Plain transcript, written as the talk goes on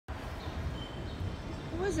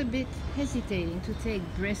was a bit hesitating to take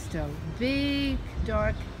Bristol, big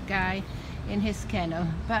dark guy, in his kennel,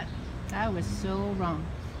 but I was so wrong.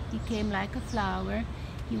 He came like a flower.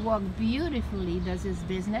 He walked beautifully, does his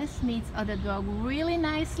business, meets other dog really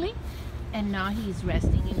nicely, and now he's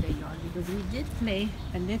resting in the yard because we did play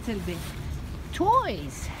a little bit.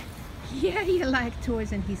 Toys! Yeah, you like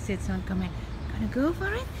toys, and he sits on command. Gonna go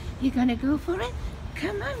for it? You gonna go for it?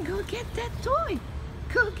 Come on, go get that toy.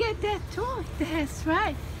 Go get that toy. That's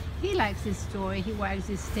right. He likes his toy. He wags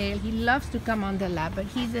his tail. He loves to come on the lap, but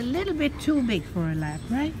he's a little bit too big for a lap,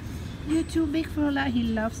 right? You're too big for a lap. He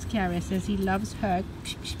loves caresses. He loves hugs.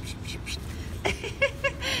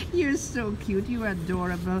 You're so cute. You're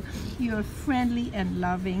adorable. You're friendly and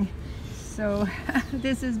loving. So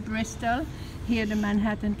this is Bristol here at the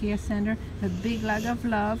Manhattan Care Center, a big lot of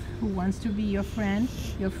love who wants to be your friend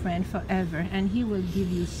forever, and he will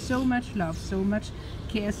give you so much love, so much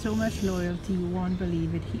care, so much loyalty, you won't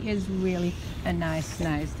believe it. He is really a nice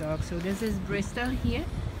dog. So this is Bristol here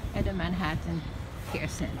at the Manhattan Care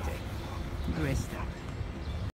Center. Bristol.